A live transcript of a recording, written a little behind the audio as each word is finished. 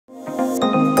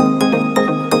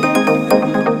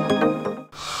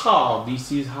Hello,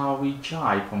 this is how we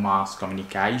try for mass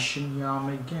communication. Here I'm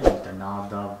again with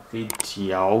another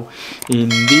video. In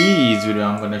this video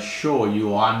I'm gonna show you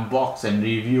unbox and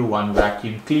review one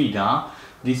vacuum cleaner.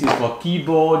 This is for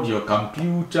keyboard, your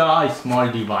computer,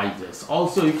 small devices.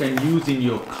 Also you can use in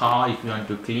your car if you want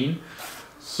to clean.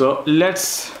 So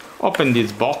let's open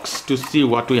this box to see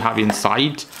what we have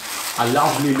inside. A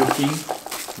lovely looking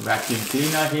vacuum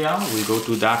cleaner here. We'll go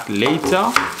to that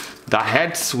later. The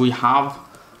heads, we have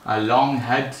a long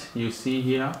head, you see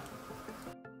here.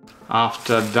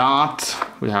 After that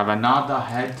we have another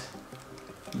head.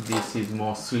 This is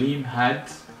more slim head,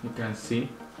 you can see.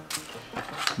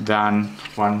 Then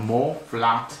one more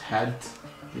flat head,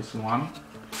 this one.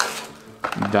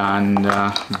 Then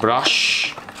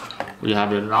brush, we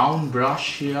have a round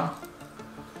brush here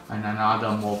and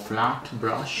another more flat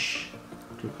brush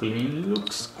to clean.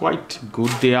 Looks quite good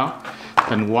there.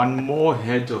 Then one more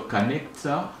head or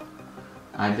connector,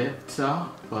 adapter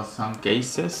for some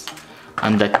cases,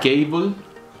 and the cable.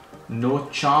 No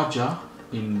charger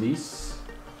in this,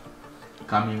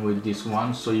 coming with this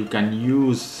one, so you can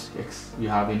use, if you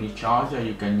have any charger,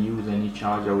 you can use any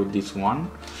charger with this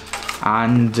one.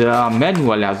 And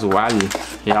manual as well.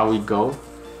 Here we go.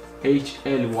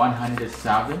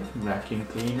 HL107 vacuum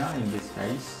cleaner in this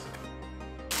case.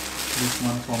 This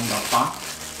one from the pack.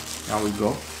 Here we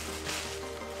go.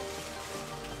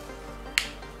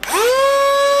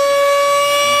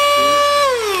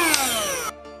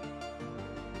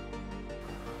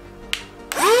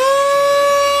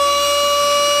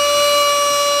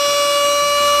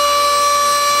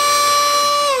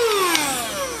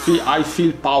 I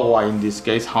feel power in this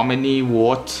case. How many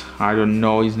watt? I don't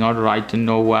know, it's not written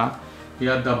nowhere.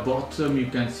 Here at the bottom you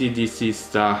can see this is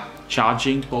the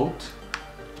charging port.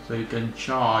 So you can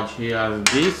charge here.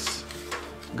 This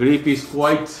grip is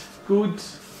quite good,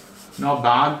 not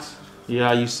bad.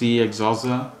 Here you see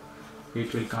exhauster,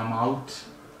 it will come out.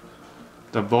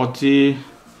 The body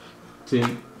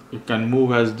thing you can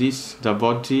move as this, the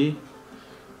body.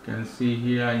 You can see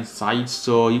here inside,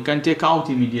 so you can take out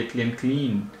immediately and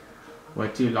clean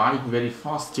what you like very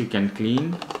fast. You can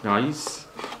clean, guys.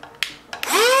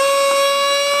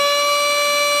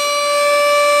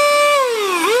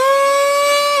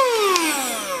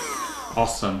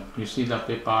 Awesome. You see the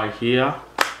paper here,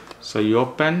 so you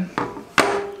open,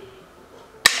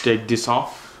 take this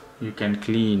off, you can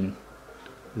clean.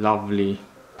 Lovely.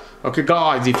 Okay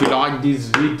guys, if you like this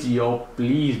video,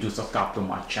 please do subscribe to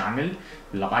my channel.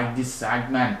 If you like this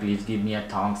segment, please give me a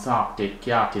thumbs up. Take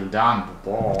care till then.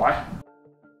 Bye.